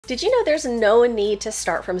Did you know there's no need to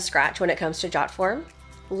start from scratch when it comes to Jotform?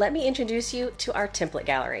 Let me introduce you to our template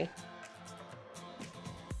gallery.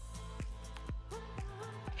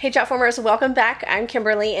 Hey Jotformers, welcome back. I'm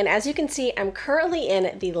Kimberly, and as you can see, I'm currently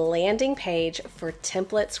in the landing page for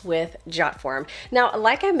templates with Jotform. Now,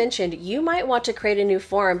 like I mentioned, you might want to create a new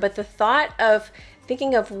form, but the thought of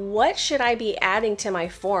thinking of what should I be adding to my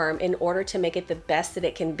form in order to make it the best that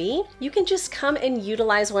it can be, you can just come and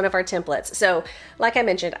utilize one of our templates. So like I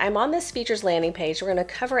mentioned, I'm on this features landing page. We're going to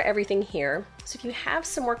cover everything here. So if you have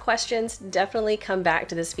some more questions, definitely come back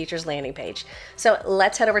to this features landing page. So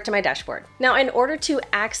let's head over to my dashboard. Now, in order to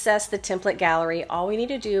access the template gallery, all we need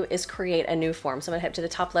to do is create a new form. So I'm going to head to the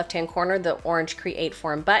top left-hand corner, the orange Create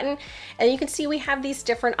Form button, and you can see we have these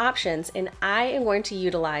different options, and I am going to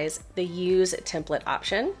utilize the Use Template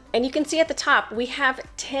option. And you can see at the top, we have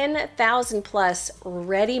 10,000 plus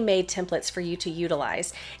ready-made templates for you to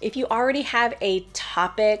utilize. If you already have a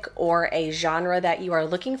topic or a genre that you are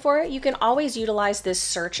looking for, you can always utilize this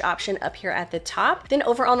search option up here at the top. Then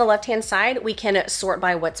over on the left-hand side, we can sort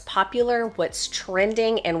by what's popular, what's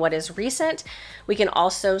trending, and what is recent. We can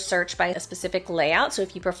also search by a specific layout. So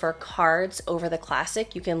if you prefer cards over the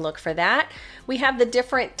classic, you can look for that. We have the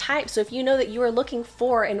different types. So if you know that you are looking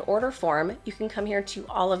for an order form, you can come here to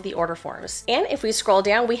all of the order forms. And if we scroll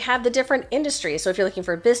down, we have the different industries. So if you're looking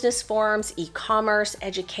for business forms, e-commerce,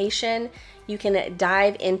 education, you can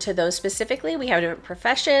dive into those specifically. We have different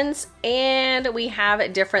professions and we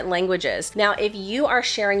have different languages. Now, if you are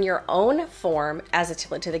sharing your own form as a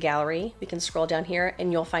template to the gallery, we can scroll down here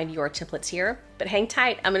and you'll find your templates here. But hang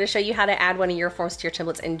tight, I'm going to show you how to add one of your forms to your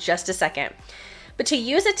templates in just a second. But to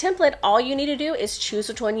use a template, all you need to do is choose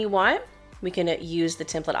which one you want. We can use the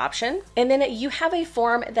template option. And then you have a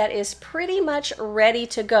form that is pretty much ready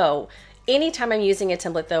to go. Anytime I'm using a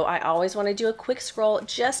template though, I always want to do a quick scroll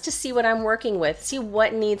just to see what I'm working with, see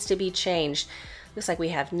what needs to be changed. Looks like we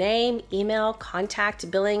have name, email,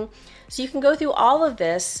 contact, billing. So you can go through all of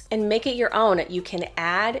this and make it your own. You can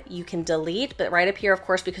add, you can delete, but right up here, of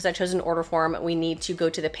course, because I chose an order form, we need to go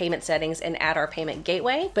to the payment settings and add our payment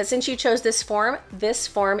gateway. But since you chose this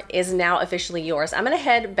form is now officially yours. I'm gonna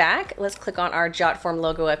head back. Let's click on our Jotform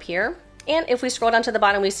logo up here. And if we scroll down to the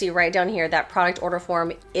bottom, we see right down here that product order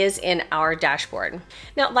form is in our dashboard.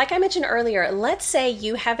 Now, like I mentioned earlier, let's say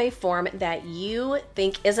you have a form that you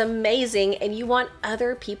think is amazing and you want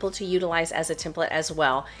other people to utilize as a template as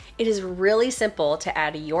well. It is really simple to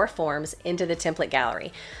add your forms into the template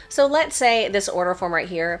gallery. So let's say this order form right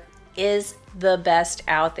here is the best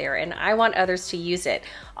out there and I want others to use it.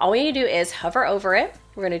 All we need to do is hover over it.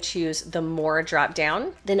 We're going to choose the More drop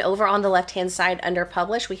down. Then over on the left-hand side under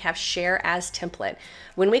Publish, we have Share as Template.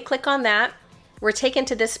 When we click on that, we're taken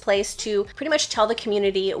to this place to pretty much tell the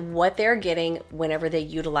community what they're getting whenever they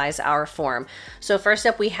utilize our form. So first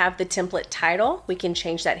up, we have the template title. We can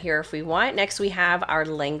change that here if we want. Next, we have our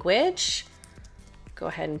language. Go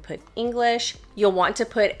ahead and put English. You'll want to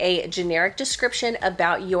put a generic description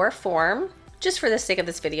about your form. Just for the sake of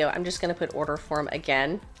this video, I'm just going to put order form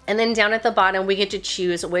again. And then down at the bottom, we get to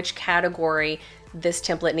choose which category this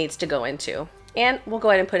template needs to go into. And we'll go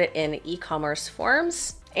ahead and put it in e-commerce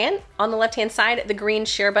forms. And on the left-hand side, the green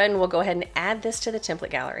share button, we'll go ahead and add this to the template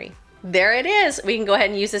gallery. There it is. We can go ahead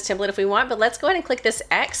and use this template if we want, but let's go ahead and click this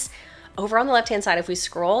X. Over on the left-hand side, if we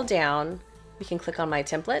scroll down, we can click on My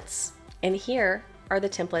Templates. And here are the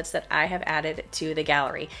templates that I have added to the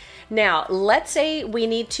gallery. Now, let's say we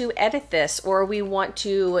need to edit this or we want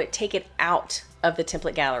to take it out of the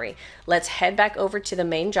template gallery. Let's head back over to the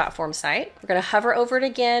main Jotform site. We're gonna hover over it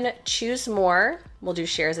again, choose More. We'll do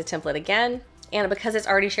Share as a Template again. And because it's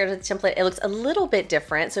already shared as a template, it looks a little bit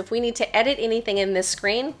different. So if we need to edit anything in this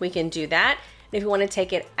screen, we can do that. And if we want to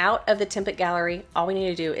take it out of the template gallery, all we need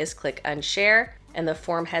to do is click Unshare, and the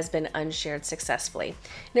form has been unshared successfully.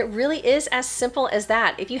 And it really is as simple as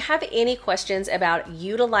that. If you have any questions about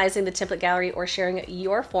utilizing the template gallery or sharing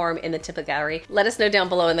your form in the template gallery, let us know down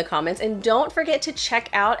below in the comments. And don't forget to check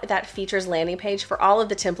out that features landing page for all of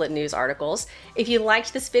the template news articles. If you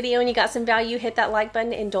liked this video and you got some value, hit that like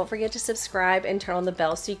button and don't forget to subscribe and turn on the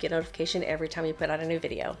bell so you get notification every time we put out a new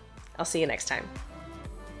video. I'll see you next time.